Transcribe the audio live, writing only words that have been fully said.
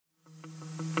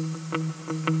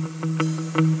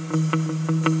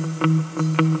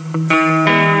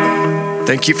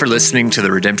Thank you for listening to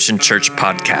the Redemption Church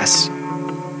podcast.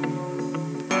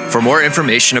 For more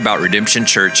information about Redemption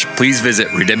Church, please visit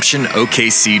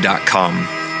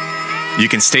redemptionokc.com. You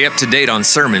can stay up to date on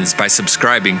sermons by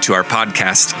subscribing to our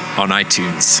podcast on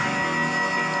iTunes.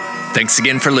 Thanks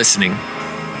again for listening.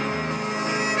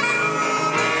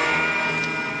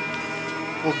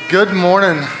 Well, good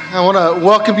morning. I want to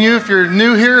welcome you if you're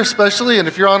new here especially, and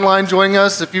if you're online joining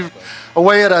us, if you're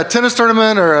away at a tennis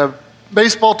tournament or a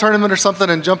baseball tournament or something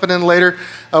and jumping in later,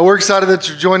 we're excited that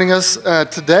you're joining us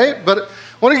today. But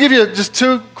I want to give you just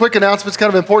two quick announcements, kind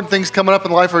of important things coming up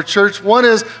in the life of our church. One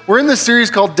is we're in this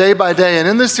series called Day by Day, and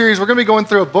in this series we're going to be going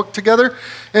through a book together.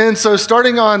 And so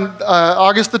starting on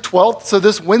August the 12th, so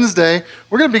this Wednesday,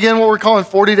 we're going to begin what we're calling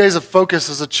 40 Days of Focus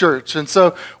as a church. And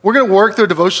so we're going to work through a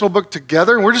devotional book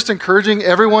together, and we're just encouraging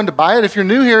everyone to buy it. If you're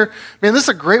new here, man, this is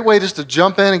a great way just to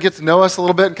jump in and get to know us a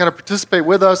little bit and kind of participate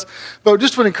with us. But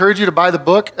just would encourage you to buy the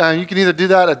book. You can either do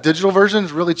that, a digital version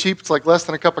is really cheap. It's like less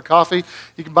than a cup of coffee.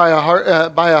 You can buy a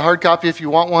hard copy if you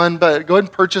want one, but go ahead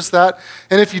and purchase that.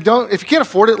 And if you can't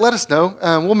afford it, let us know.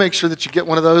 We'll make sure that you get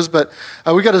one of those. But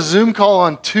we got a Zoom call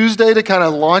on Tuesday to kind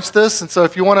of launch this. And so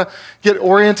if you want to get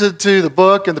oriented to the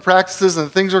book and the practices and the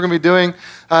things we're going to be doing,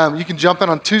 you can jump in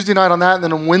on Tuesday night on that. And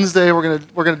then on Wednesday, we're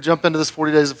going to jump into this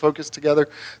 40 Days of Focus together.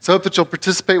 So I hope that you'll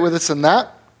participate with us in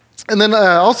that. And then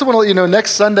I also want to let you know,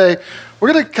 next Sunday,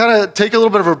 we're going to kind of take a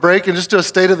little bit of a break and just do a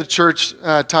State of the Church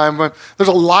time. There's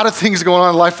a lot of things going on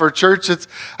in life for our church. It's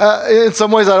in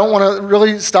some ways, I don't want to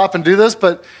really stop and do this,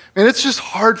 but it's just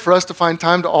hard for us to find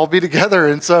time to all be together.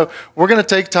 And so we're going to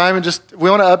take time and we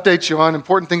want to update you on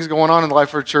important things going on in the life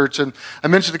of our church. And I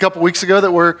mentioned a couple weeks ago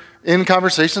that we're in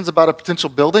conversations about a potential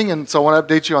building, and so I want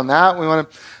to update you on that. We want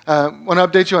to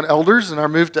update you on elders and our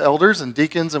move to elders and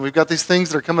deacons, and we've got these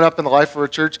things that are coming up in the life of our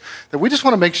church that we just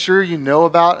want to make sure you know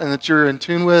about and that you're in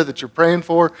tune with, that you're praying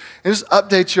for, and just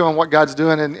update you on what God's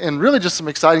doing, and really just some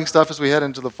exciting stuff as we head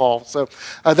into the fall. So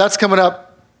that's coming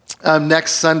up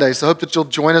next Sunday, so I hope that you'll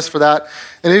join us for that.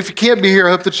 And if you can't be here, I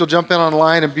hope that you'll jump in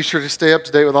online and be sure to stay up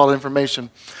to date with all the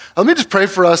information. Let me just pray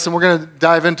for us, and we're going to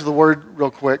dive into the Word real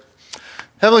quick.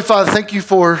 Heavenly Father, thank you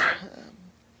for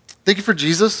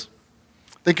Jesus.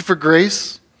 Thank you for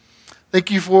grace.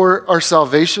 Thank you for our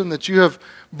salvation, that you have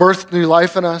birthed new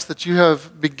life in us, that you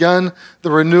have begun the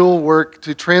renewal work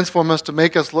to transform us, to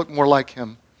make us look more like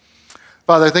Him.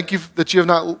 Father, I thank you that you have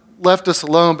not left us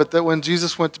alone, but that when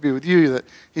Jesus went to be with you, that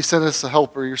He sent us a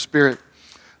helper, your Spirit,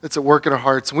 that's at work in our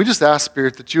hearts. And we just ask,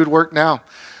 Spirit, that you would work now,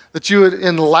 that you would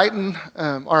enlighten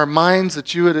our minds,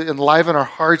 that you would enliven our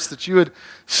hearts, that you would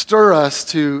stir us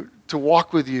to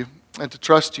walk with you and to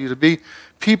trust you, to be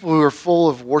people who are full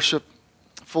of worship,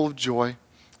 full of joy,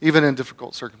 even in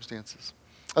difficult circumstances.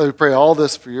 Father, we pray all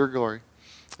this for your glory,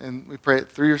 and we pray it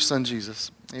through your Son,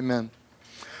 Jesus. Amen.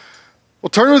 Well,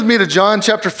 turn with me to John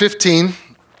chapter 15.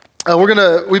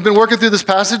 We've been working through this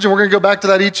passage, and we're going to go back to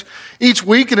that each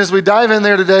week. And as we dive in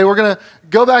there today, we're going to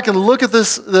go back and look at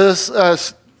this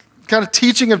kind of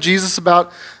teaching of Jesus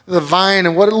about the vine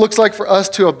and what it looks like for us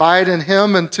to abide in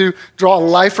Him and to draw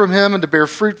life from Him and to bear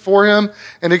fruit for Him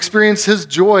and experience His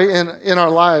joy in our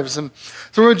lives. And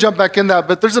so we're going to jump back in that.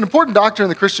 But there's an important doctrine in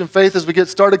the Christian faith as we get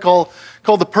started called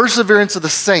the perseverance of the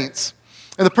saints.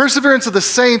 And the perseverance of the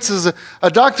saints is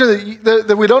a doctrine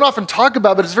that we don't often talk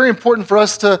about, but it's very important for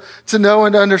us to know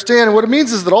and to understand. And what it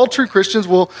means is that all true Christians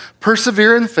will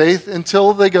persevere in faith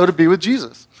until they go to be with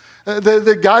Jesus.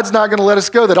 That God's not going to let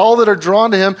us go, that all that are drawn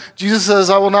to Him, Jesus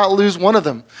says, I will not lose one of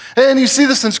them. And you see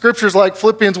this in scriptures like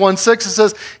Philippians 1:6. It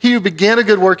says, He who began a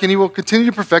good work, and He will continue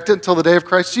to perfect it until the day of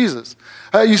Christ Jesus.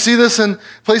 You see this in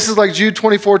places like Jude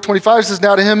 24:25. It says,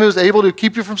 now to Him who is able to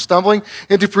keep you from stumbling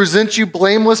and to present you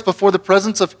blameless before the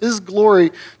presence of His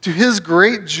glory, to His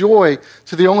great joy,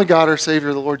 to the only God, our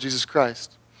Savior, the Lord Jesus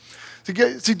Christ.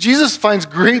 See, Jesus finds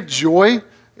great joy,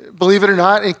 believe it or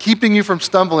not, in keeping you from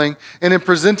stumbling and in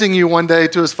presenting you one day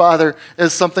to His Father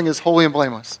as something as holy and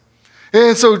blameless.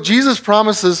 And so Jesus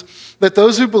promises that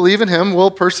those who believe in Him will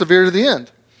persevere to the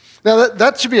end. Now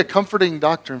that should be a comforting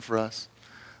doctrine for us.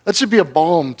 That should be a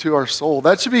balm to our soul.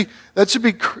 That should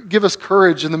give us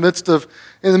courage in the midst of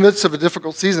a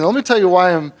difficult season. Let me tell you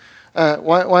why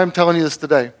I'm telling you this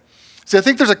today. See, I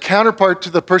think there's a counterpart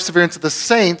to the perseverance of the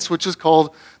saints, which is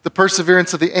called the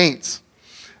perseverance of the ain'ts.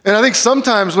 And I think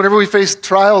sometimes whenever we face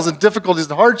trials and difficulties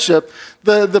and hardship,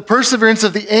 the perseverance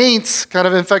of the ain'ts kind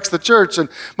of infects the church. And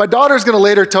my daughter's going to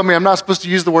later tell me I'm not supposed to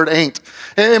use the word ain't.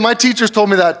 And my teachers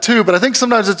told me that too, but I think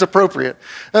sometimes it's appropriate.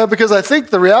 Because I think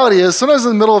the reality is sometimes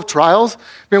in the middle of trials,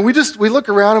 man, we look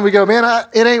around and we go, man,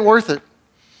 it ain't worth it.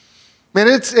 Man,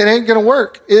 it ain't going to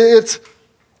work.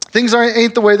 Things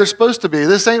ain't the way they're supposed to be.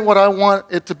 This ain't what I want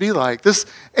it to be like. This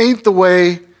ain't the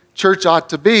way church ought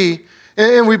to be.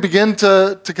 And we begin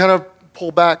to kind of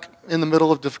pull back in the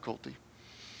middle of difficulty.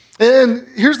 And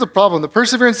here's the problem. The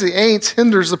perseverance of the ain'ts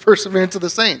hinders the perseverance of the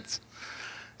saints.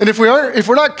 And if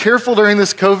we're not careful during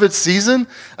this COVID season,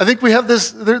 I think we have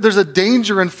there's a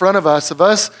danger in front of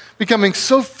us becoming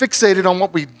so fixated on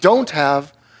what we don't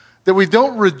have that we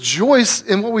don't rejoice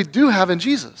in what we do have in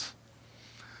Jesus.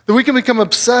 That we can become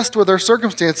obsessed with our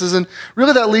circumstances, and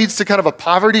really that leads to kind of a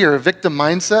poverty or a victim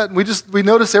mindset. And we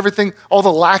notice everything, all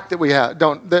the lack that we have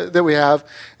that we have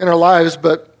in our lives,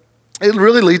 but it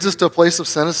really leads us to a place of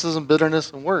cynicism,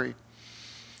 bitterness, and worry.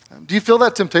 Do you feel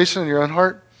that temptation in your own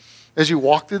heart as you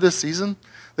walk through this season?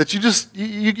 That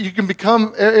you can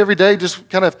become every day just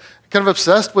kind of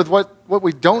obsessed with what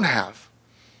we don't have,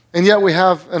 and yet we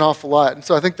have an awful lot. And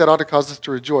so I think that ought to cause us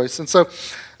to rejoice. And so.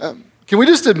 Can we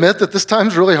just admit that this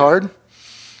time's really hard?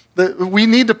 That we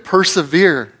need to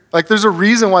persevere. Like there's a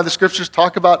reason why the scriptures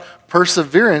talk about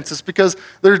perseverance. It's because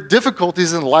there are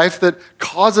difficulties in life that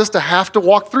cause us to have to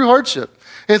walk through hardship.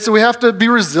 And so we have to be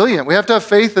resilient. We have to have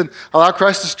faith and allow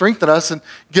Christ to strengthen us and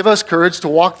give us courage to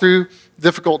walk through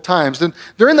difficult times. And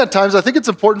during that times, I think it's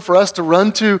important for us to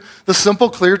run to the simple,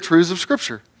 clear truths of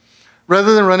Scripture,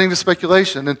 rather than running to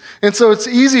speculation. And so it's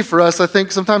easy for us, I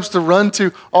think, sometimes to run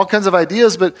to all kinds of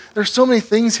ideas, but there's so many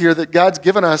things here that God's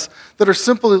given us that are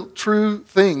simple, true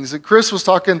things. And Chris was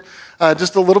talking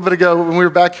just a little bit ago when we were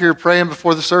back here praying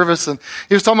before the service, and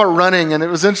he was talking about running, and it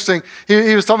was interesting.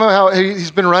 He was talking about how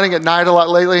he's been running at night a lot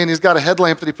lately, and he's got a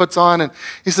headlamp that he puts on, and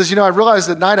he says, I realized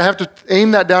at night I have to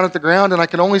aim that down at the ground, and I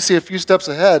can only see a few steps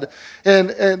ahead, and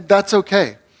that's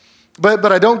okay.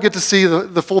 But I don't get to see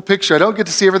the full picture. I don't get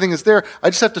to see everything that's there. I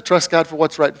just have to trust God for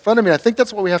what's right in front of me. I think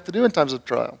that's what we have to do in times of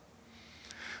trial.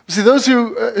 See, those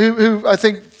who I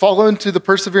think fall into the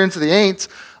perseverance of the ain'ts,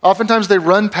 oftentimes they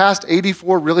run past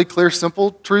 84 really clear,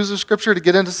 simple truths of Scripture to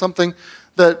get into something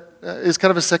that is kind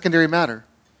of a secondary matter.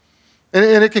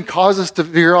 And it can cause us to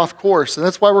veer off course. And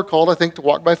that's why we're called, I think, to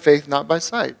walk by faith, not by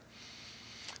sight.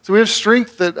 So we have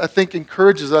strength that I think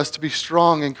encourages us to be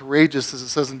strong and courageous, as it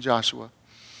says in Joshua.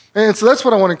 And so that's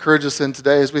what I want to encourage us in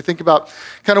today as we think about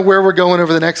kind of where we're going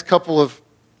over the next couple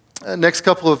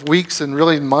of weeks and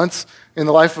really months in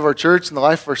the life of our church, in the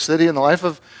life of our city, in the life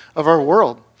of our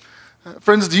world.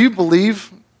 Friends, do you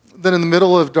believe that in the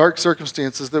middle of dark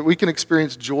circumstances that we can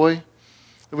experience joy,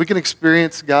 that we can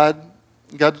experience God,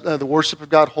 the worship of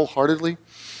God wholeheartedly,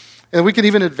 and we can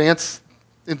even advance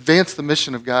the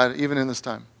mission of God even in this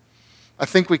time? I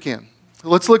think we can.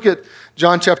 Let's look at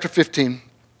John chapter 15.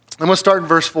 I'm going to start in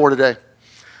verse 4 today. It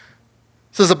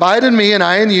says, "Abide in me and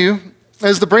I in you.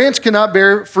 As the branch cannot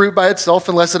bear fruit by itself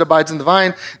unless it abides in the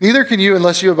vine, neither can you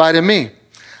unless you abide in me.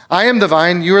 I am the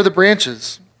vine, you are the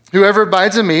branches. Whoever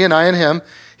abides in me and I in him,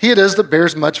 he it is that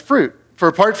bears much fruit. For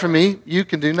apart from me, you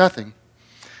can do nothing.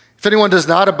 If anyone does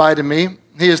not abide in me,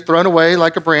 he is thrown away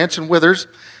like a branch and withers,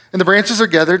 and the branches are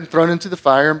gathered and thrown into the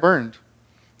fire and burned.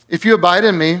 If you abide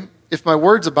in me, if my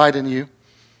words abide in you,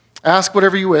 ask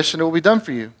whatever you wish and it will be done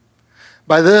for you.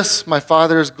 By this my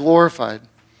Father is glorified,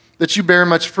 that you bear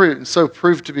much fruit and so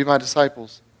prove to be my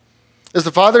disciples. As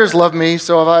the Father has loved me,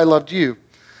 so have I loved you.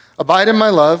 Abide in my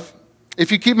love.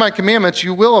 If you keep my commandments,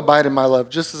 you will abide in my love,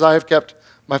 just as I have kept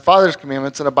my Father's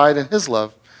commandments and abide in his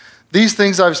love. These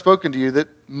things I have spoken to you, that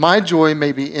my joy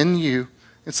may be in you,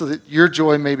 and so that your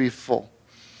joy may be full."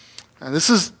 And this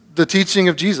is the teaching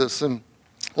of Jesus. And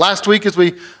last week, as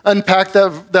we unpacked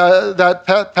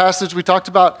that passage, we talked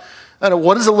about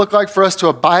what does it look like for us to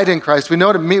abide in Christ? We know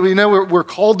what it means. We know we're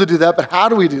called to do that, but how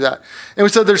do we do that? And we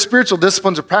said there's spiritual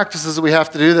disciplines or practices that we have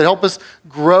to do that help us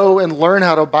grow and learn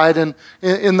how to abide in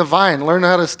the vine, learn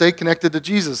how to stay connected to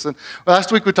Jesus. And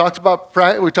last week we talked about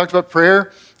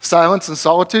prayer, silence, and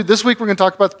solitude. This week we're going to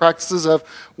talk about the practices of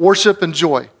worship and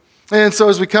joy. And so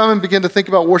as we come and begin to think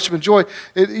about worship and joy,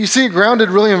 you see it grounded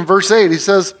really in verse 8. He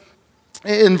says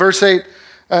in verse 8,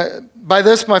 "By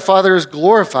this my Father is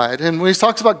glorified." And when he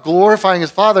talks about glorifying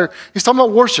his Father, he's talking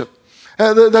about worship.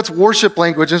 That's worship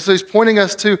language. And so he's pointing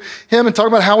us to him and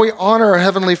talking about how we honor our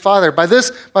Heavenly Father. "By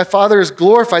this my Father is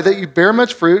glorified, that you bear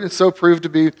much fruit and so prove to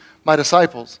be my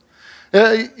disciples."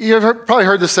 You've probably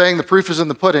heard the saying, the proof is in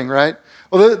the pudding, right?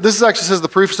 Well, this actually says the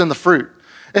proof is in the fruit.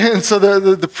 And so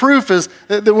the proof is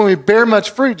that when we bear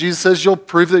much fruit, Jesus says, you'll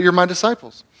prove that you're my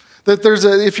disciples. That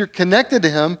if you're connected to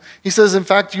him, he says, in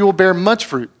fact, you will bear much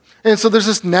fruit. And so there's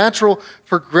this natural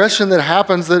progression that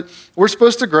happens that we're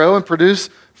supposed to grow and produce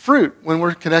fruit when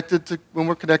we're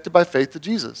connected by faith to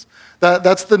Jesus.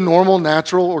 That's the normal,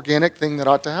 natural, organic thing that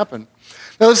ought to happen.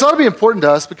 Now, this ought to be important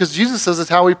to us because Jesus says it's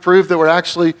how we prove that we're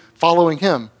actually following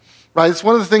him, right? It's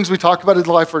one of the things we talk about in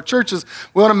the life of our church is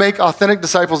we want to make authentic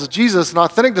disciples of Jesus, and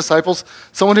authentic disciples,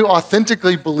 someone who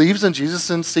authentically believes in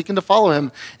Jesus and seeking to follow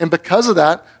him. And because of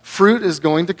that, fruit is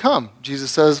going to come,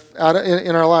 Jesus says,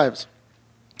 in our lives.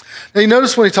 Now, you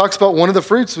notice when he talks about one of the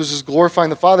fruits, which is glorifying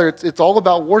the Father, it's all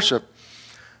about worship.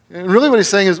 And really what he's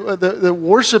saying is that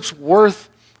worship's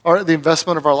worth the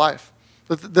investment of our life.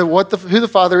 Who the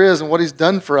Father is and what he's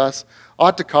done for us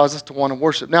ought to cause us to want to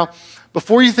worship. Now,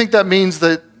 before you think that means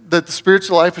that the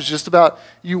spiritual life is just about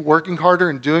you working harder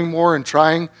and doing more and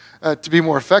trying to be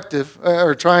more effective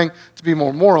or trying to be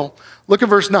more moral, look at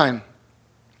verse 9.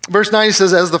 Verse 9, he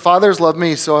says, as the Father has loved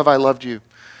me, so have I loved you.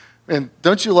 And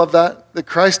don't you love that? That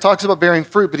Christ talks about bearing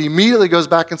fruit, but he immediately goes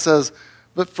back and says,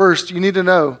 but first, you need to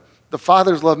know the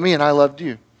Father's loved me and I loved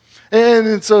you.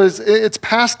 And so it's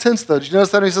past tense, though. Did you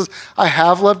notice that when he says, I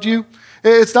have loved you?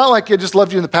 It's not like I just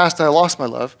loved you in the past and I lost my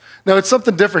love. No, it's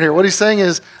something different here. What he's saying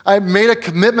is, I made a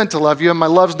commitment to love you and my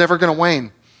love's never going to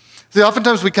wane. See,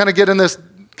 oftentimes we kind of get in this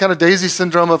kind of daisy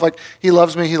syndrome of like, he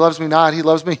loves me not, he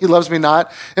loves me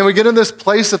not. And we get in this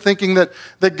place of thinking that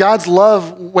God's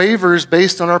love wavers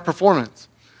based on our performance.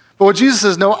 But what Jesus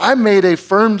says, no, I made a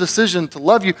firm decision to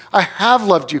love you. I have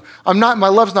loved you. My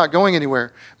love's not going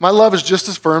anywhere. My love is just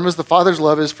as firm as the Father's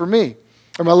love is for me.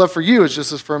 Or my love for you is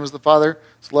just as firm as the Father's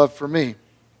love for me.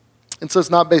 And so it's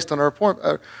not based on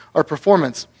our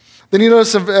performance. Then you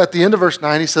notice at the end of verse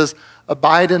 9, he says,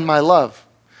 abide in my love.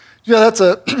 You know,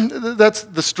 that's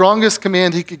the strongest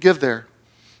command he could give there.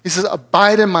 He says,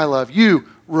 abide in my love. You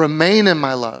remain in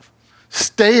my love.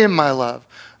 Stay in my love.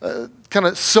 Kind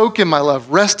of soak in my love.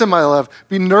 Rest in my love.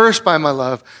 Be nourished by my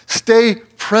love. Stay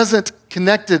present,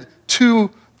 connected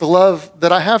to the love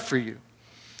that I have for you.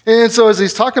 And so as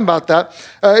he's talking about that,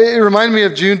 it reminded me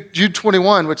of Jude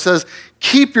 21, which says,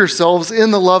 keep yourselves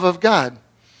in the love of God.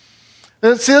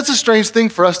 And see, that's a strange thing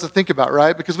for us to think about,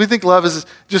 right? Because we think love is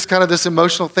just kind of this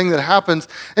emotional thing that happens.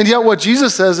 And yet what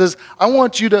Jesus says is, I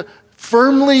want you to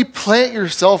firmly plant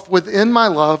yourself within my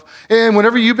love. And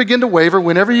whenever you begin to waver,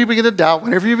 whenever you begin to doubt,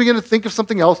 whenever you begin to think of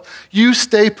something else, you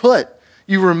stay put.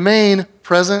 You remain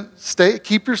present.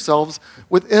 Keep yourselves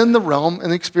within the realm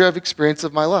and the experience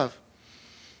of my love.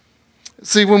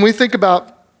 See, when we think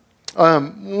about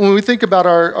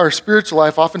our spiritual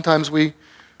life, oftentimes we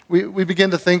begin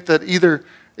to think that either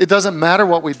it doesn't matter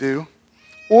what we do,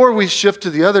 or we shift to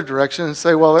the other direction and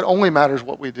say, well, it only matters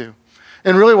what we do.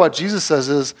 And really what Jesus says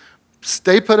is,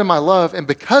 stay put in my love, and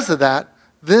because of that,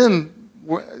 then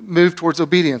move towards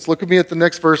obedience. Look at me at the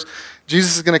next verse.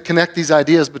 Jesus is going to connect these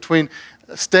ideas between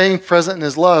staying present in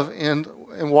his love and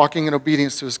walking in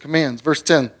obedience to his commands. Verse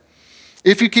 10,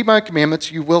 if you keep my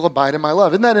commandments, you will abide in my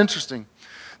love. Isn't that interesting?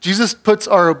 Jesus puts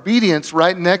our obedience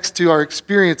right next to our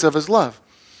experience of his love,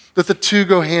 that the two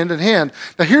go hand in hand.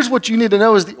 Now here's what you need to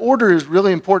know is the order is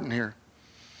really important here.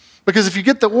 Because if you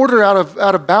get the order out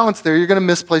of balance there, you're going to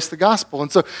misplace the gospel.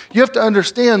 And so you have to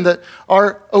understand that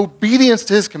our obedience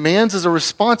to his commands is a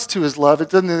response to his love.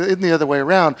 It isn't the other way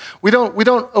around. We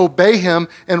don't obey him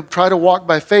and try to walk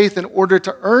by faith in order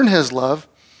to earn his love,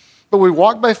 but we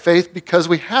walk by faith because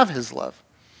we have his love.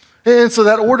 And so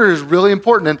that order is really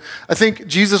important. And I think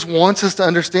Jesus wants us to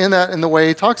understand that in the way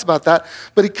he talks about that,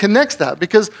 but he connects that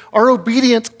because our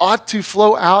obedience ought to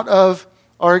flow out of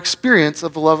our experience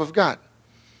of the love of God.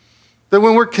 That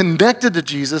when we're connected to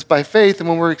Jesus by faith and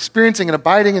when we're experiencing and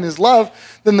abiding in his love,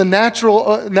 then the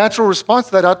natural response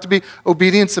to that ought to be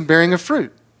obedience and bearing of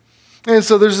fruit. And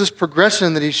so there's this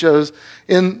progression that he shows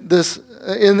in this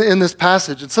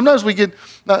passage. And sometimes we get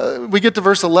to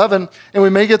verse 11 and we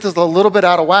may get this a little bit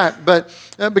out of whack, but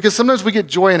because sometimes we get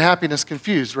joy and happiness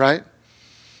confused, right?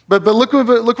 But look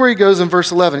where he goes in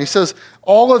verse 11. He says,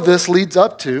 all of this leads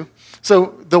up to,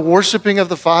 so the worshiping of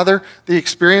the Father, the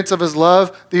experience of his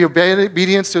love, the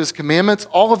obedience to his commandments,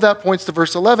 all of that points to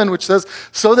verse 11, which says,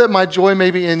 so that my joy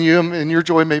may be in you and your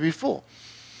joy may be full.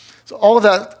 So all of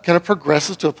that kind of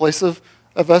progresses to a place of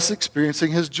us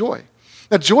experiencing his joy.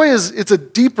 Now, joy it's a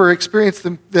deeper experience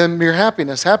than mere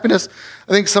happiness. Happiness,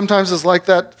 I think, sometimes is like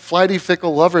that flighty,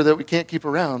 fickle lover that we can't keep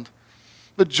around.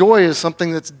 But joy is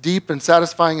something that's deep and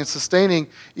satisfying and sustaining,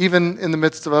 even in the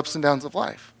midst of ups and downs of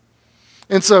life.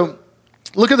 And so,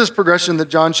 look at this progression that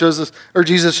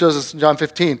Jesus shows us in John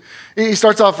 15. He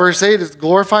starts off verse 8, it's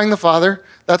glorifying the Father.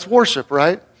 That's worship,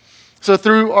 right? So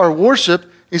through our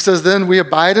worship, he says, then we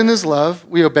abide in his love,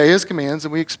 we obey his commands,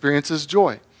 and we experience his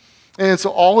joy. And so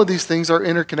all of these things are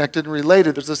interconnected and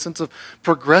related. There's a sense of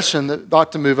progression that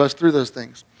ought to move us through those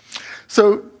things.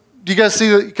 So do you guys see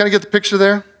that? You kind of get the picture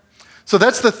there? So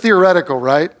that's the theoretical,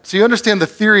 right? So you understand the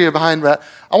theory behind that.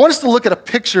 I want us to look at a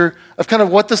picture of kind of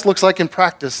what this looks like in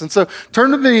practice. And so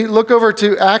turn to me, look over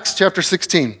to Acts chapter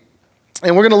 16.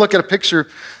 And we're going to look at a picture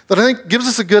that I think gives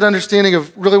us a good understanding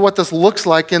of really what this looks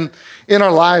like in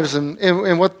our lives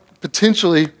and what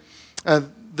potentially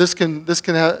this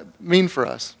can mean for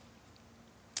us.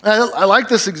 I like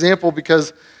this example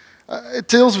because it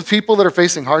deals with people that are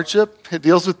facing hardship. It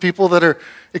deals with people that are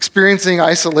experiencing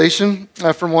isolation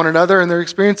from one another, and they're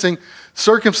experiencing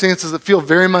circumstances that feel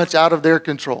very much out of their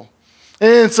control.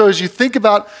 And so as you think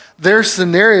about their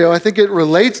scenario, I think it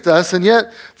relates to us, and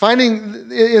yet finding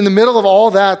in the middle of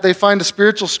all that, they find a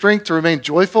spiritual strength to remain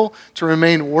joyful, to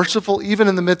remain worshipful, even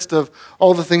in the midst of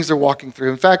all the things they're walking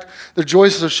through. In fact, their joy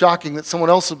is so shocking that someone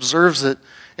else observes it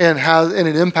and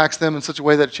it impacts them in such a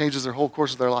way that it changes their whole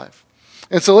course of their life.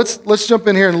 And so let's jump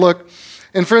in here and look.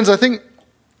 And friends, I think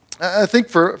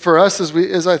for us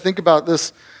as I think about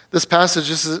this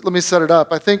passage, let me set it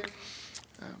up. I think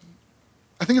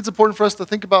it's important for us to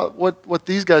think about what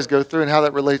these guys go through and how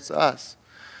that relates to us.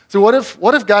 So what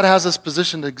if God has us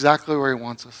positioned exactly where he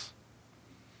wants us?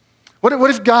 What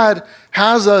if God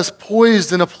has us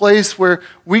poised in a place where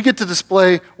we get to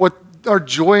display what our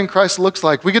joy in Christ looks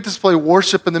like? We get to display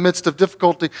worship in the midst of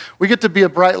difficulty. We get to be a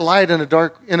bright light in a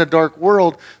dark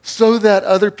world so that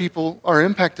other people are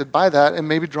impacted by that and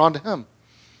maybe drawn to him.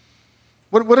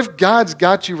 What if God's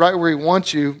got you right where he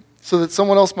wants you so that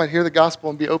someone else might hear the gospel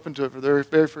and be open to it for their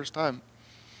very first time?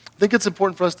 I think it's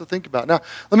important for us to think about. Now,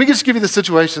 let me just give you the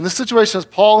situation. This situation is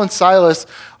Paul and Silas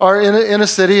are in a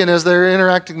city, and as they're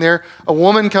interacting there, a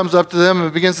woman comes up to them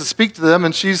and begins to speak to them,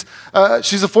 and she's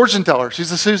a fortune teller.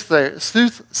 She's a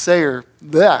soothsayer.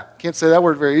 Can't say that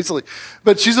word very easily.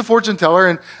 But she's a fortune teller,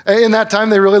 and in that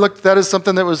time, they really looked at that as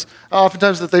something that was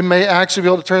oftentimes that they may actually be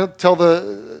able to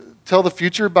tell the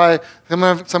future by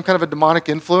some kind of a demonic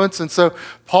influence. And so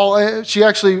she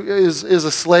actually is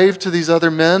a slave to these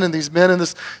other men, and these men in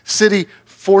this city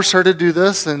force her to do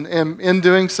this, and in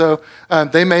doing so,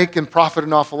 they make and profit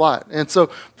an awful lot. And so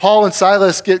Paul and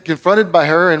Silas get confronted by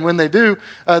her, and when they do,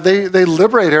 they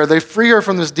liberate her. They free her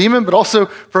from this demon, but also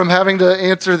from having to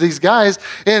answer these guys.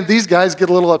 And these guys get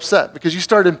a little upset because you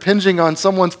start impinging on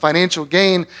someone's financial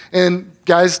gain, and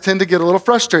guys tend to get a little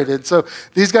frustrated. So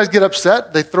these guys get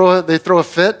upset. They throw a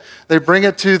fit. They bring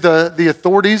it to the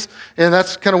authorities, and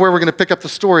that's kind of where we're going to pick up the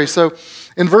story. So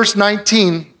in verse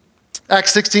 19,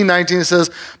 Acts 16:19, it says,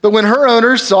 "But when her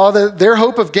owners saw that their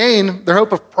hope of gain, their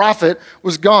hope of profit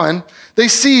was gone, they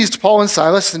seized Paul and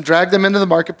Silas and dragged them into the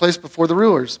marketplace before the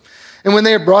rulers. And when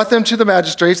they had brought them to the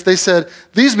magistrates, they said,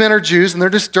 'These men are Jews, and they're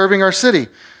disturbing our city.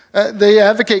 They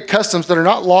advocate customs that are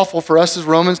not lawful for us as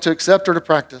Romans to accept or to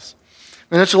practice.'"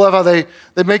 I mean, don't you love how they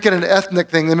make it an ethnic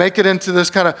thing? They make it into this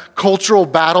kind of cultural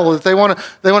battle that they want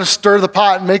to stir the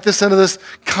pot and make this into this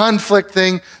conflict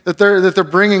thing that they're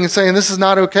bringing and saying this is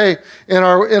not okay in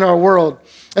our world.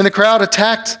 And the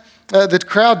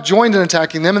crowd joined in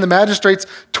attacking them, and the magistrates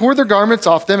tore their garments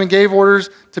off them and gave orders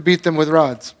to beat them with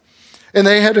rods. And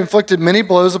they had inflicted many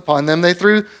blows upon them. They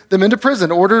threw them into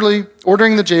prison, ordering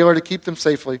the jailer to keep them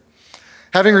safely.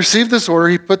 Having received this order,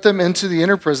 he put them into the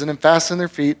inner prison and fastened their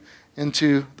feet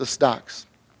into the stocks.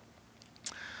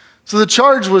 So the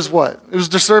charge was what? It was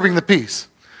disturbing the peace.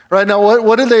 Right now,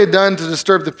 what had they done to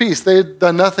disturb the peace? They had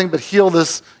done nothing but heal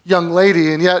this young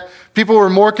lady, and yet people were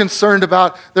more concerned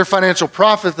about their financial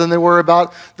profit than they were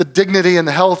about the dignity and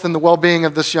the health and the well-being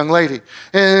of this young lady.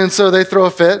 And so they throw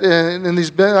a fit, and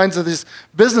these minds of these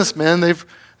businessmen,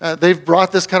 they've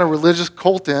brought this kind of religious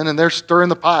cult in, and they're stirring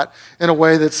the pot in a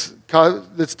way that's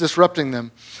disrupting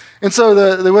them. And so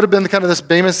there would have been kind of this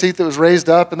Bema seat that was raised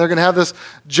up, and they're going to have this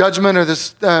judgment or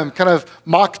this kind of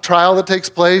mock trial that takes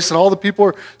place, and all the people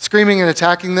are screaming and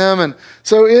attacking them. And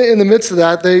so in the midst of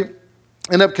that, they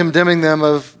end up condemning them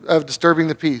of disturbing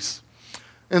the peace.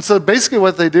 And so basically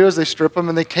what they do is they strip them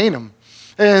and they cane them.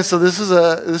 And so this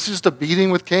is just a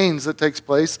beating with canes that takes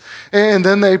place. And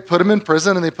then they put them in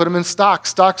prison and they put them in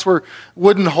stocks. Stocks were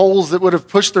wooden holes that would have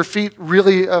pushed their feet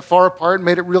really far apart and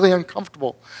made it really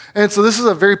uncomfortable. And so this is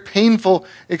a very painful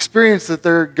experience that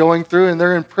they're going through, and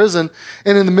they're in prison.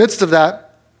 And in the midst of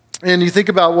that, and you think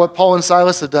about what Paul and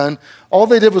Silas had done, all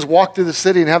they did was walk through the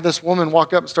city and have this woman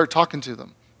walk up and start talking to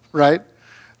them, right?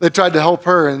 They tried to help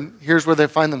her, and here's where they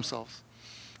find themselves.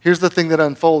 Here's the thing that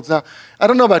unfolds. Now, I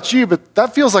don't know about you, but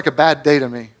that feels like a bad day to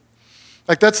me.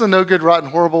 Like that's a no good, rotten,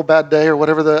 horrible, bad day or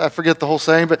whatever, I forget the whole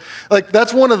saying, but like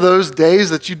that's one of those days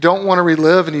that you don't want to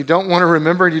relive and you don't want to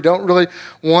remember and you don't really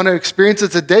want to experience.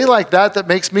 It's a day like that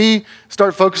makes me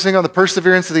start focusing on the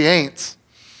perseverance of the ain'ts.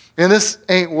 And this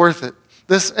ain't worth it.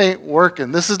 this ain't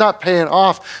working. This is not paying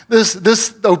off.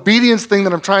 This obedience thing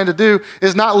that I'm trying to do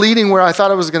is not leading where I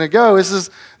thought it was going to go. This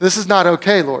is not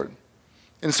okay, Lord.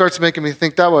 And it starts making me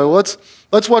think that way. Well,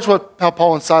 let's watch how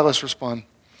Paul and Silas respond.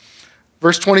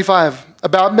 Verse 25,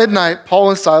 about midnight, Paul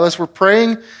and Silas were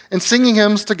praying and singing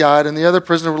hymns to God, and the other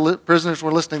prisoners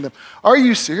were listening to them. Are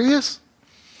you serious?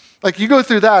 Like, you go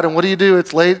through that, and what do?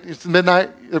 It's late, it's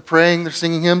midnight, they're praying, they're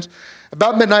singing hymns.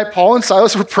 About midnight, Paul and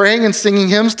Silas were praying and singing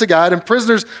hymns to God, and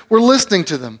prisoners were listening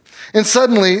to them. And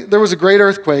suddenly, there was a great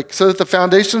earthquake, so that the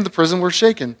foundation of the prison were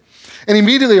shaken. And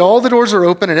immediately all the doors were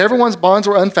open and everyone's bonds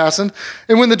were unfastened.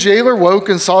 And when the jailer woke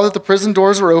and saw that the prison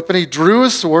doors were open, he drew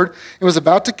his sword and was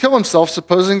about to kill himself,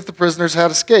 supposing that the prisoners had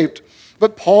escaped.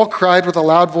 But Paul cried with a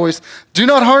loud voice, "Do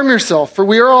not harm yourself, for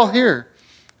we are all here."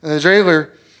 And the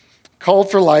jailer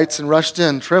called for lights and rushed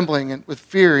in, trembling, and with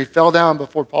fear he fell down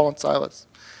before Paul and Silas.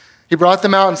 He brought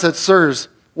them out and said, "Sirs,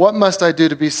 what must I do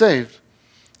to be saved?"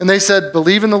 And they said,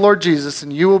 "Believe in the Lord Jesus,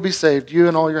 and you will be saved, you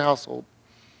and all your household."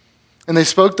 And they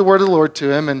spoke the word of the Lord to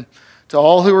him and to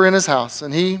all who were in his house.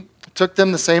 And he took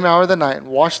them the same hour of the night and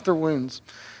washed their wounds.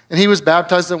 And he was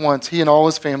baptized at once, he and all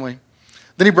his family.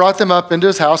 Then he brought them up into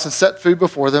his house and set food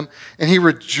before them. And he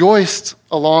rejoiced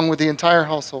along with the entire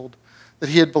household that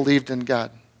he had believed in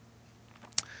God.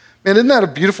 Man, isn't that a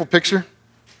beautiful picture?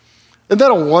 Isn't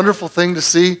that a wonderful thing to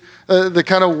see? The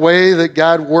kind of way that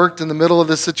God worked in the middle of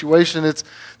this situation.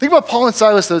 Think about Paul and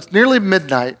Silas, though. It's nearly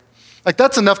midnight. Like,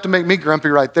 that's enough to make me grumpy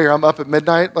right there. I'm up at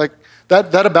midnight. Like,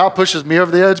 that about pushes me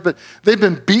over the edge. But they've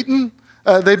been beaten.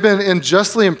 They've been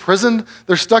unjustly imprisoned.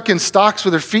 They're stuck in stocks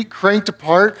with their feet cranked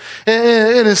apart.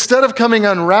 And instead of coming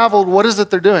unraveled, what is it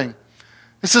they're doing?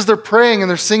 It says they're praying and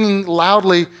they're singing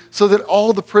loudly so that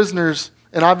all the prisoners,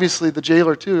 and obviously the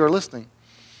jailer too, are listening.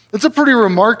 It's a pretty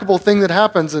remarkable thing that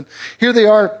happens. And here they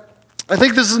are. I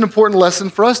think this is an important lesson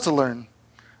for us to learn,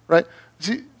 right?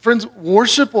 See, friends,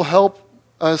 worship will help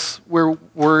us where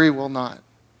worry will not.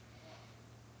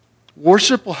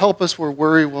 Worship will help us where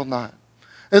worry will not.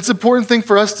 It's an important thing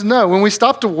for us to know. When we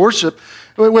stop to worship,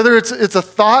 whether it's a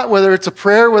thought, whether it's a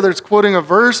prayer, whether it's quoting a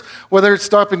verse, whether it's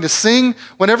stopping to sing,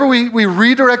 whenever we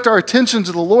redirect our attention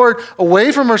to the Lord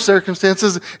away from our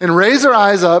circumstances and raise our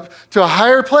eyes up to a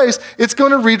higher place, it's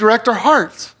going to redirect our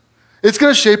hearts. It's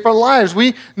going to shape our lives.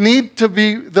 We need to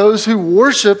be those who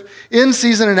worship in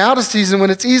season and out of season,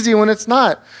 when it's easy and when it's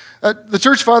not. The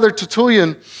church father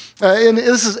Tertullian, and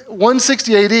this is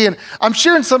 160 AD, and I'm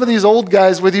sharing some of these old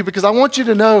guys with you because I want you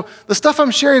to know the stuff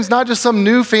I'm sharing is not just some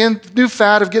new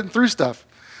fad of getting through stuff.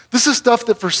 This is stuff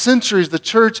that for centuries the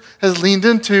church has leaned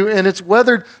into, and it's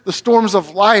weathered the storms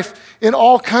of life in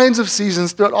all kinds of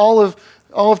seasons throughout all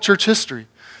of church history.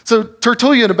 So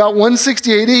Tertullian, about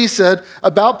 160 AD, said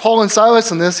about Paul and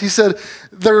Silas in this, he said,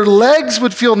 their legs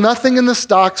would feel nothing in the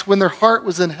stocks when their heart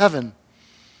was in heaven.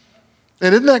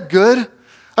 And isn't that good?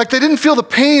 Like, they didn't feel the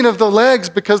pain of the legs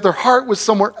because their heart was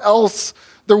somewhere else.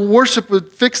 Their worship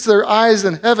would fix their eyes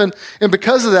in heaven. And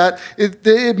because of that,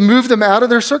 it moved them out of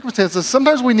their circumstances.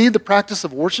 Sometimes we need the practice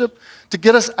of worship to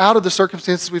get us out of the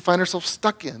circumstances we find ourselves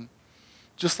stuck in,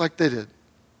 just like they did.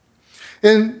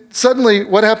 And suddenly,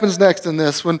 what happens next in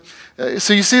this?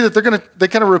 So you see that they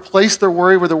kind of replace their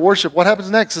worry with their worship. What happens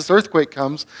next? This earthquake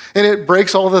comes, and it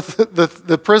breaks all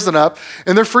the prison up,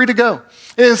 and they're free to go.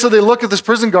 And so they look at this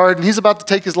prison guard, and he's about to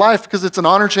take his life because it's an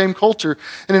honor-shame culture.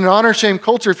 And in an honor-shame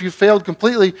culture, if you failed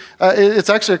completely, it's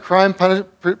actually a crime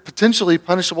potentially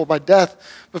punishable by death.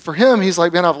 But for him, he's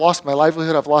like, man, I've lost my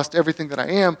livelihood. I've lost everything that I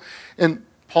am. And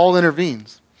Paul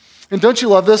intervenes. And don't you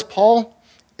love this? Paul,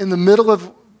 in the middle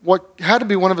of what had to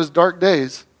be one of his dark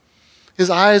days,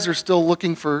 his eyes are still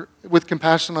looking with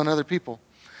compassion on other people.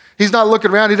 He's not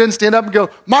looking around. He didn't stand up and go,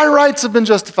 my rights have been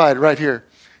justified right here.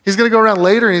 He's going to go around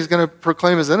later and he's going to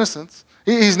proclaim his innocence.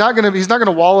 He's not going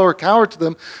to wallow or cower to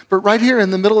them. But right here in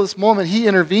the middle of this moment, he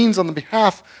intervenes on the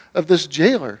behalf of this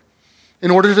jailer in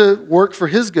order to work for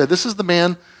his good. This is the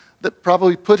man that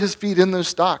probably put his feet in those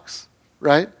stocks,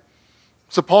 right?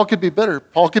 So Paul could be bitter.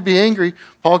 Paul could be angry.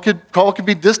 Paul could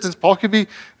be distant. Paul could be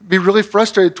really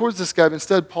frustrated towards this guy. But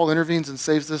instead, Paul intervenes and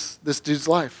saves this dude's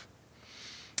life.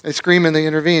 They scream and they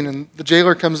intervene. And the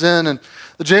jailer comes in. And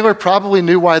the jailer probably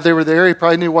knew why they were there. He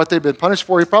probably knew what they'd been punished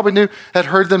for. He probably had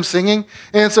heard them singing.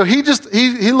 And so he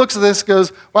looks at this and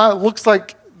goes, wow, it looks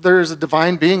like there's a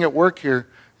divine being at work here.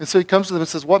 And so he comes to them and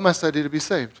says, what must I do to be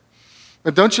saved?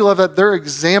 And don't you love that? Their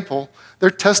example, their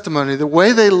testimony, the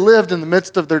way they lived in the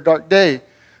midst of their dark day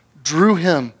drew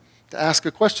him to ask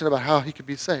a question about how he could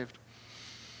be saved.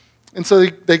 And so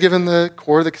they give him the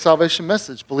core of the salvation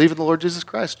message. Believe in the Lord Jesus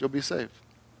Christ, you'll be saved.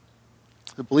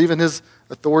 So believe in his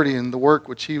authority and the work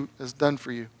which he has done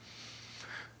for you.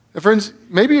 And friends,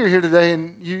 maybe you're here today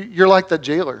and you're like that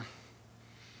jailer.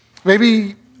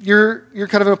 Maybe you're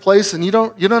kind of in a place and you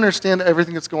don't understand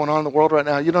everything that's going on in the world right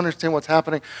now. You don't understand what's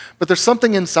happening. But there's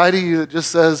something inside of you that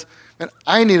just says, man,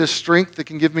 I need a strength that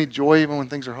can give me joy even when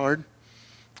things are hard.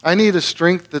 I need a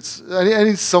strength I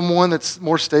need someone that's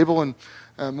more stable and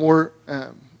more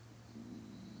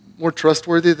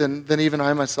trustworthy than even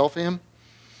I myself am.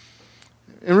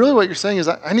 And really what you're saying is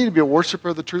I need to be a worshiper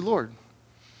of the true Lord.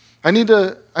 I need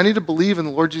to believe in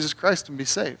the Lord Jesus Christ and be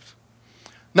saved.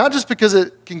 Not just because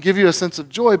it can give you a sense of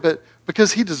joy, but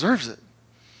because he deserves it.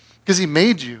 Because he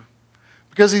made you.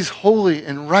 Because he's holy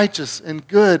and righteous and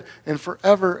good and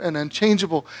forever and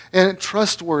unchangeable and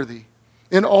trustworthy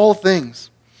in all things.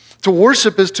 To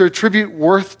worship is to attribute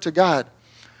worth to God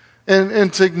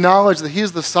and to acknowledge that he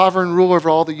is the sovereign ruler over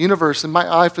all the universe and my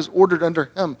life is ordered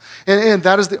under him. And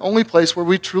that is the only place where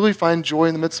we truly find joy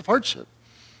in the midst of hardship,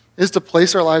 is to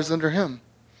place our lives under him.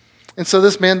 And so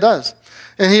this man does.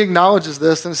 And he acknowledges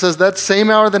this, and it says, that same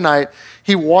hour of the night,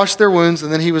 he washed their wounds,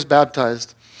 and then he was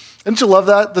baptized. Didn't you love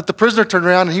that? That the prisoner turned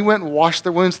around, and he went and washed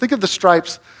their wounds. Think of the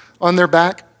stripes on their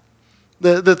back,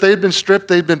 that they had been stripped,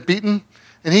 they had been beaten,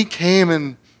 and he came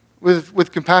and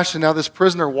with compassion, now this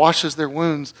prisoner washes their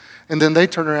wounds, and then they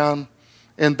turn around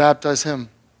and baptize him.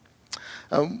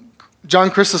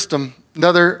 John Chrysostom,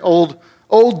 another old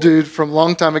dude from a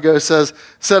long time ago, said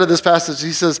of this passage,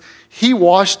 he says, he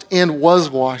washed and was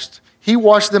washed. He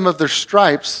washed them of their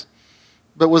stripes,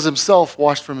 but was himself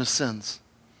washed from his sins.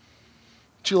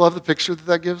 Do you love the picture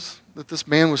that gives? That this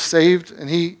man was saved and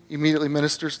he immediately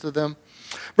ministers to them.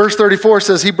 Verse 34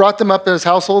 says, he brought them up in his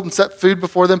household and set food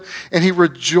before them, and he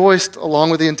rejoiced along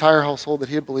with the entire household that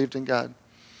he had believed in God.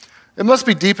 It must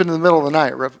be deep into the middle of the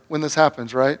night when this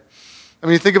happens, right? I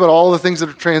mean, think about all the things that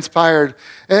have transpired.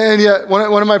 And yet,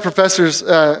 one of my professors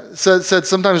said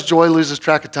sometimes joy loses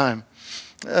track of time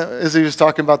as he was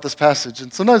talking about this passage.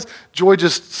 And sometimes joy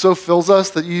just so fills us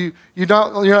that you're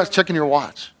not checking your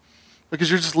watch because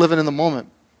you're just living in the moment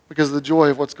because of the joy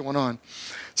of what's going on.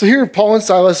 So here, Paul and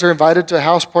Silas are invited to a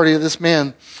house party of this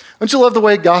man. Don't you love the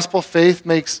way gospel faith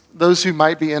makes those who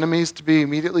might be enemies to be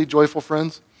immediately joyful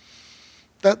friends?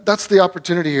 That's the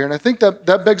opportunity here. And I think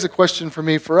that begs a question for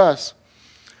me, for us.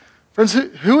 Friends,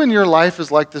 who in your life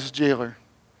is like this jailer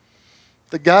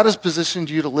that God has positioned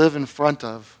you to live in front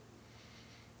of,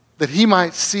 that he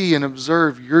might see and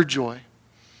observe your joy,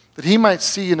 that he might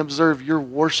see and observe your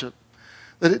worship,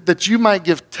 that you might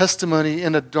give testimony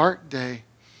in a dark day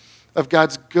of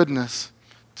God's goodness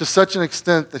to such an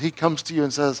extent that he comes to you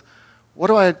and says, what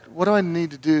do I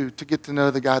need to do to get to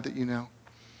know the God that you know?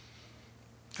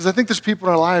 Because I think there's people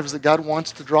in our lives that God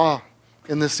wants to draw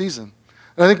in this season.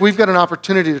 And I think we've got an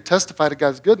opportunity to testify to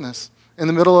God's goodness in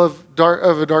the middle of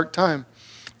a dark time.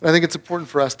 And I think it's important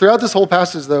for us. Throughout this whole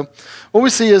passage, though, what we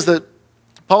see is that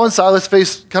Paul and Silas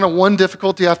face kind of one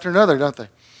difficulty after another, don't they?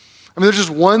 I mean, there's just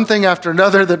one thing after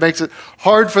another that makes it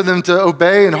hard for them to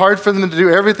obey and hard for them to do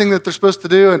everything that they're supposed to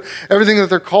do and everything that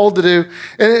they're called to do.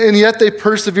 And yet they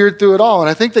persevered through it all. And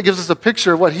I think that gives us a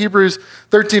picture of what Hebrews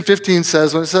 13:15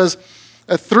 says when it says,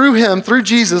 through him, through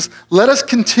Jesus, let us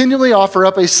continually offer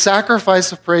up a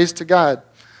sacrifice of praise to God.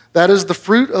 That is the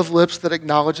fruit of lips that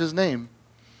acknowledge his name.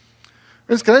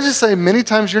 Friends, can I just say, many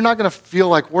times you're not going to feel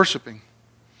like worshiping.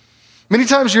 Many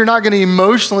times you're not going to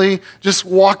emotionally just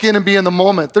walk in and be in the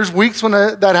moment. There's weeks when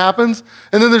that happens,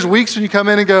 and then there's weeks when you come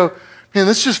in and go, man,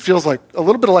 this just feels like a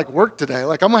little bit of like work today.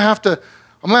 Like I'm gonna have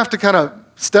to kind of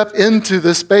step into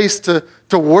this space to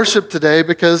worship today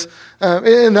because,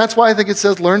 and that's why I think it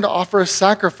says learn to offer a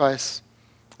sacrifice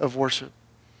of worship.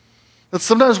 But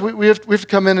sometimes we have to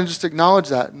come in and just acknowledge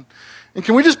that. And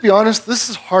can we just be honest? This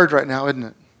is hard right now, isn't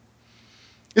it?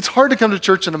 It's hard to come to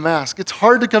church in a mask. It's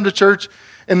hard to come to church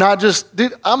and not just,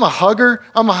 dude, I'm a hugger.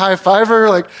 I'm a high fiver.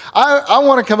 Like, I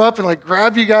want to come up and like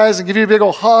grab you guys and give you a big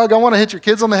old hug. I want to hit your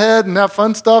kids on the head and have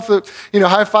fun stuff that,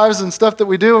 high fives and stuff that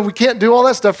we do. And we can't do all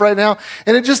that stuff right now.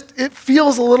 And it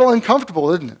feels a little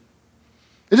uncomfortable, doesn't it?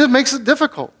 It just makes it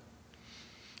difficult.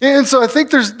 And so I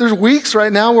think there's weeks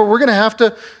right now where we're going to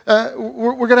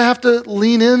have to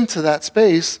lean into that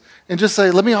space and just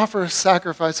say, let me offer a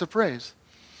sacrifice of praise.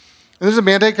 And there's a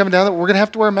mandate coming down that we're going to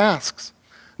have to wear masks.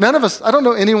 None of us, I don't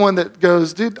know anyone that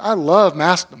goes, dude, I love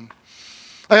maskedom.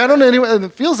 I don't know anyone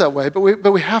that feels that way, but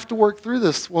we have to work through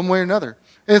this one way or another.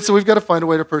 And so we've got to find a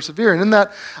way to persevere. And in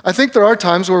that, I think there are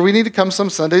times where we need to come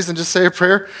some Sundays and just say a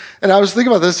prayer. And I was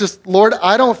thinking about this, just, Lord,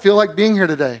 I don't feel like being here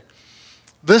today.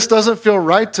 This doesn't feel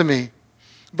right to me.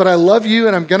 But I love you,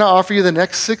 and I'm going to offer you the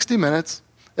next 60 minutes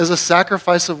as a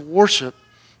sacrifice of worship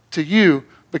to you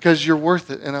because you're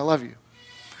worth it, and I love you.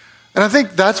 And I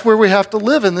think that's where we have to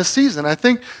live in this season. I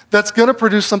think that's going to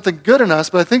produce something good in us,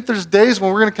 but I think there's days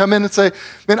when we're going to come in and say,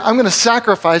 man, I'm going to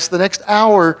sacrifice the next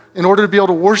hour in order to be able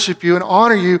to worship you and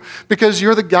honor you because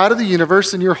you're the God of the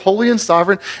universe and you're holy and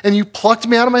sovereign and you plucked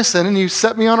me out of my sin and you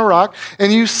set me on a rock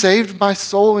and you saved my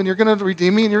soul and you're going to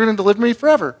redeem me and you're going to deliver me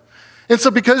forever. And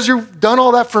so because you've done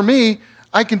all that for me,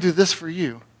 I can do this for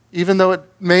you, even though it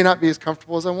may not be as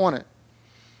comfortable as I want it.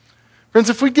 Friends,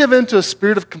 if we give in to a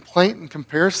spirit of complaint and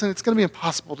comparison, it's going to be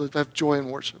impossible to have joy in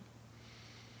worship.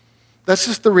 That's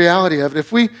just the reality of it.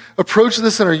 If we approach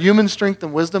this in our human strength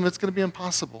and wisdom, it's going to be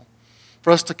impossible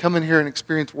for us to come in here and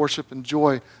experience worship and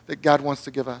joy that God wants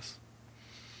to give us.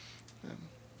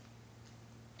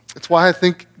 It's why I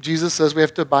think Jesus says we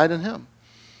have to abide in him.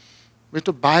 We have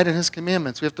to abide in his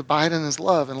commandments. We have to abide in his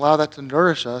love and allow that to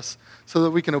nourish us so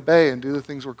that we can obey and do the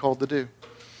things we're called to do.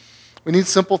 We need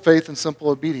simple faith and simple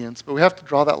obedience, but we have to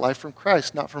draw that life from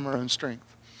Christ, not from our own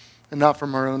strength and not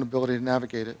from our own ability to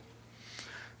navigate it.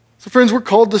 So friends, we're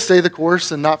called to stay the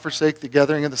course and not forsake the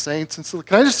gathering of the saints. And so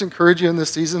can I just encourage you in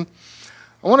this season?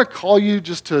 I want to call you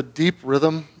just to a deep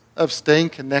rhythm of staying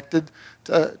connected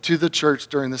to the church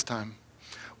during this time.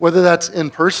 Whether that's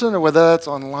in person or whether that's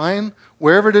online,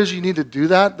 wherever it is you need to do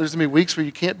that, there's going to be weeks where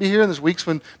you can't be here, and there's weeks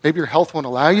when maybe your health won't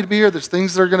allow you to be here. There's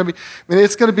things that are going to be,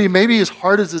 it's going to be maybe as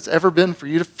hard as it's ever been for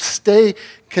you to stay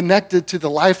connected to the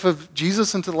life of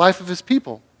Jesus and to the life of his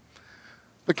people.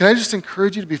 But can I just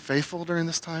encourage you to be faithful during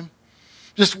this time?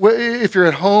 Just if you're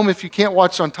at home, if you can't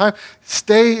watch on time,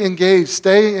 stay engaged,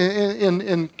 stay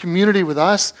in community with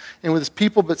us and with his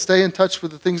people, but stay in touch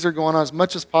with the things that are going on as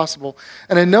much as possible.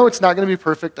 And I know it's not going to be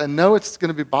perfect. I know it's going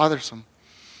to be bothersome.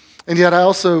 And yet I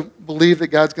also believe that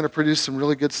God's going to produce some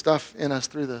really good stuff in us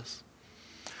through this.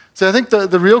 So I think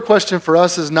the real question for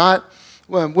us is not,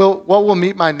 what will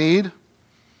meet my need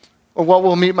or what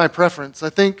will meet my preference? I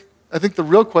think the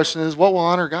real question is, what will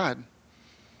honor God?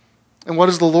 And what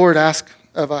does the Lord ask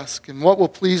of us? And what will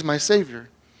please my Savior?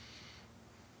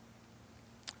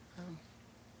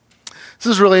 This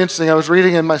is really interesting. I was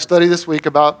reading in my study this week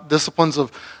about disciplines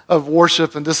of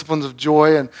worship and disciplines of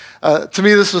joy. And to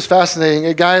me, this was fascinating.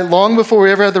 A guy, long before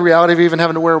we ever had the reality of even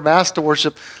having to wear a mask to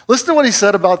worship, listen to what he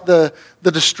said about the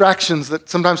distractions that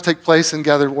sometimes take place in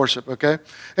gathered worship, okay?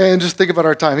 And just think about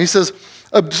our time. He says,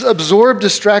 absorb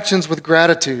distractions with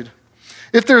gratitude.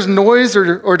 If there's noise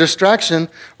or distraction,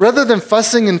 rather than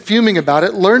fussing and fuming about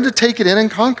it, learn to take it in and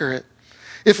conquer it.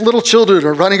 If little children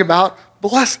are running about,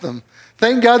 bless them.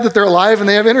 Thank God that they're alive and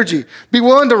they have energy. Be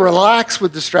willing to relax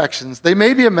with distractions. They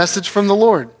may be a message from the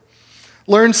Lord.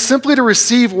 Learn simply to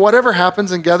receive whatever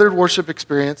happens in gathered worship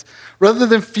experience, rather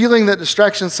than feeling that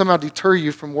distractions somehow deter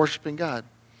you from worshiping God.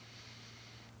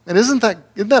 And isn't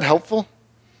that helpful?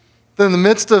 That in the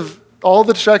midst of all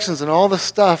the distractions and all the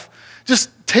stuff, just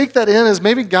take that in as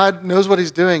maybe God knows what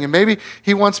he's doing and maybe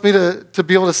he wants me to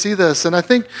be able to see this. And I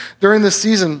think during this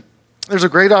season, there's a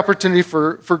great opportunity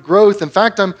for growth. In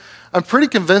fact, I'm pretty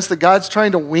convinced that God's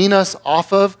trying to wean us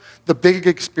off of the big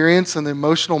experience and the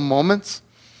emotional moments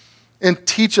and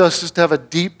teach us just to have a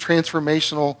deep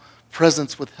transformational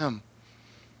presence with him.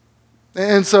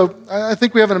 And so I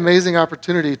think we have an amazing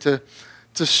opportunity to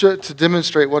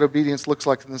demonstrate what obedience looks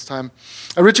like in this time.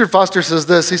 Richard Foster says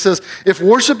this. He says, if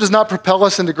worship does not propel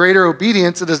us into greater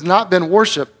obedience, it has not been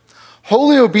worship.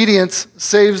 Holy obedience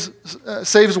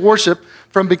saves worship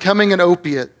from becoming an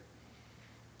opiate,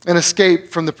 an escape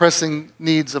from the pressing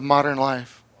needs of modern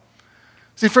life.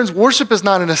 See, friends, worship is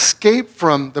not an escape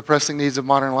from the pressing needs of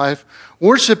modern life.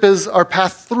 Worship is our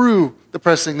path through the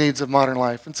pressing needs of modern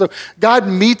life. And so God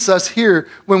meets us here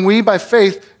when we, by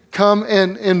faith, come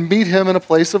and meet him in a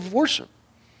place of worship.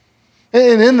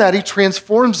 And in that, he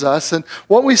transforms us. And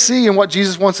what we see and what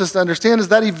Jesus wants us to understand is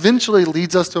that eventually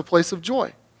leads us to a place of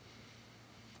joy.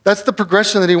 That's the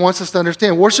progression that he wants us to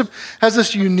understand. Worship has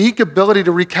this unique ability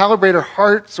to recalibrate our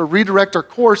hearts or redirect our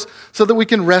course so that we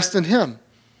can rest in him.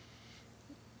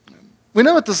 We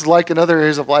know what this is like in other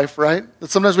areas of life, right? That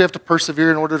sometimes we have to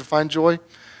persevere in order to find joy.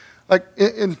 Like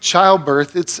in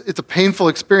childbirth, it's a painful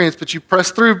experience, but you press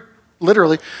through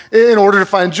literally, in order to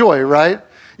find joy, right?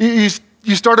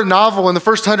 You start a novel and the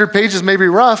first 100 pages may be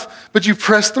rough, but you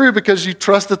press through because you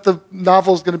trust that the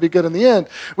novel is going to be good in the end.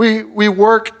 We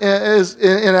work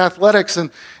in athletics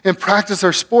and practice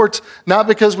our sports, not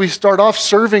because we start off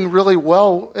serving really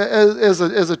well as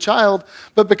a child,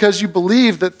 but because you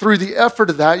believe that through the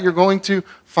effort of that, you're going to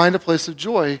find a place of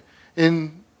joy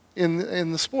in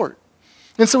the sport.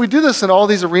 And so we do this in all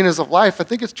these arenas of life. I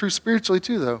think it's true spiritually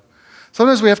too, though.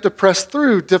 Sometimes we have to press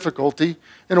through difficulty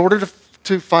in order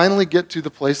to finally get to the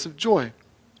place of joy.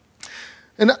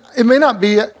 And it may not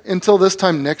be until this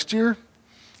time next year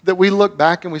that we look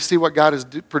back and we see what God is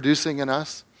producing in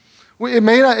us. It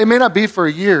may not be for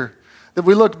a year that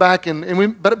we look back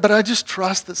but I just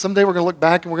trust that someday we're going to look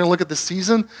back and we're going to look at the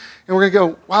season and we're going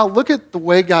to go, wow, look at the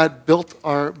way God built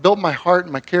my heart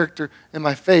and my character and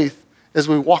my faith as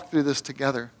we walk through this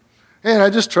together. And I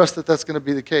just trust that that's going to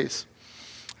be the case.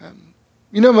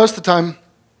 Most of the time,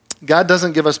 God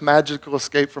doesn't give us magical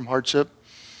escape from hardship.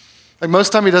 Like most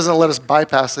of the time, he doesn't let us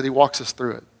bypass it. He walks us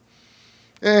through it.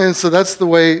 And so that's the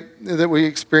way that we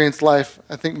experience life,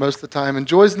 I think, most of the time. And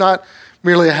joy is not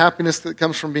merely a happiness that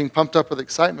comes from being pumped up with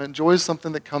excitement. Joy is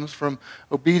something that comes from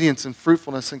obedience and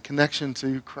fruitfulness and connection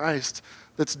to Christ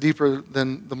that's deeper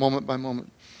than the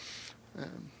moment-by-moment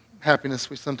happiness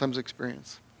we sometimes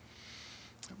experience.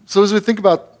 So as we think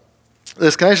about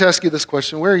this, can I just ask you this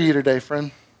question? Where are you today,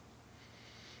 friend?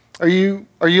 Are you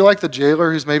like the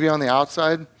jailer who's maybe on the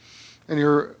outside and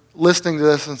you're listening to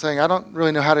this and saying, I don't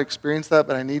really know how to experience that,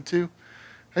 but I need to?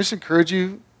 I just encourage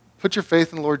you, put your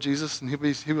faith in the Lord Jesus and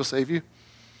he will save you.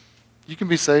 You can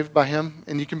be saved by him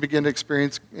and you can begin to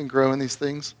experience and grow in these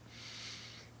things.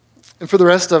 And for the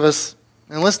rest of us,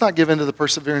 and let's not give in to the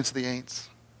perseverance of the ain'ts.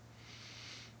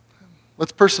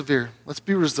 Let's persevere. Let's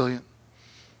be resilient.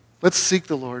 Let's seek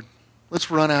the Lord. Let's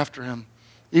run after him,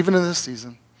 even in this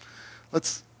season.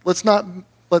 Let's not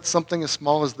let something as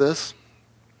small as this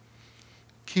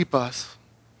keep us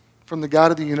from the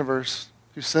God of the universe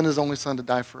who sent his only son to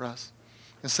die for us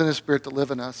and sent his Spirit to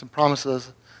live in us and promise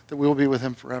us that we will be with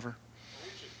him forever.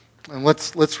 And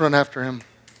let's run after him.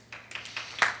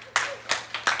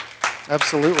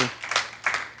 Absolutely.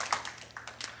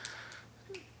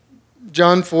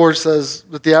 John 4 says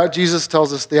that Jesus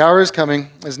tells us the hour is coming,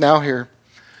 is now here,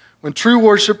 when true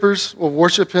worshipers will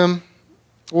worship him,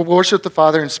 will worship the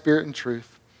Father in spirit and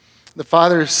truth. The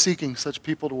Father is seeking such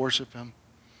people to worship him.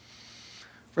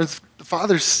 Friends, the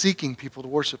Father is seeking people to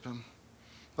worship him.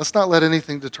 Let's not let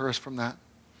anything deter us from that.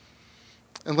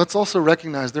 And let's also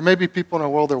recognize there may be people in our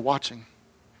world that are watching,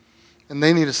 and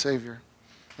they need a Savior.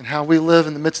 And how we live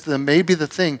in the midst of them may be the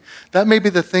thing. That may be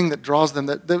the thing that draws them,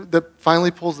 that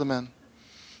finally pulls them in.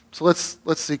 So let's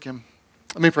seek him.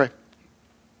 Let me pray.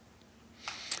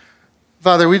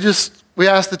 Father, we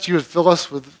ask that you would fill us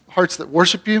with hearts that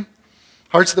worship you,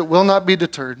 hearts that will not be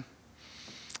deterred.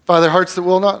 Father, hearts that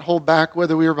will not hold back,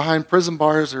 whether we are behind prison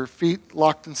bars or feet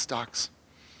locked in stocks.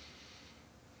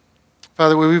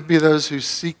 Father, will we be those who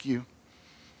seek you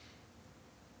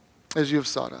as you have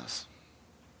sought us?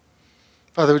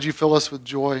 Father, would you fill us with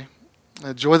joy,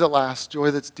 a joy that lasts, joy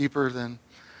that's deeper than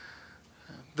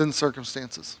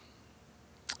circumstances.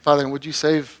 Father, would you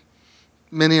save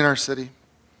many in our city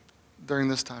during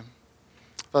this time?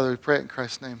 Father, we pray it in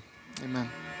Christ's name. Amen.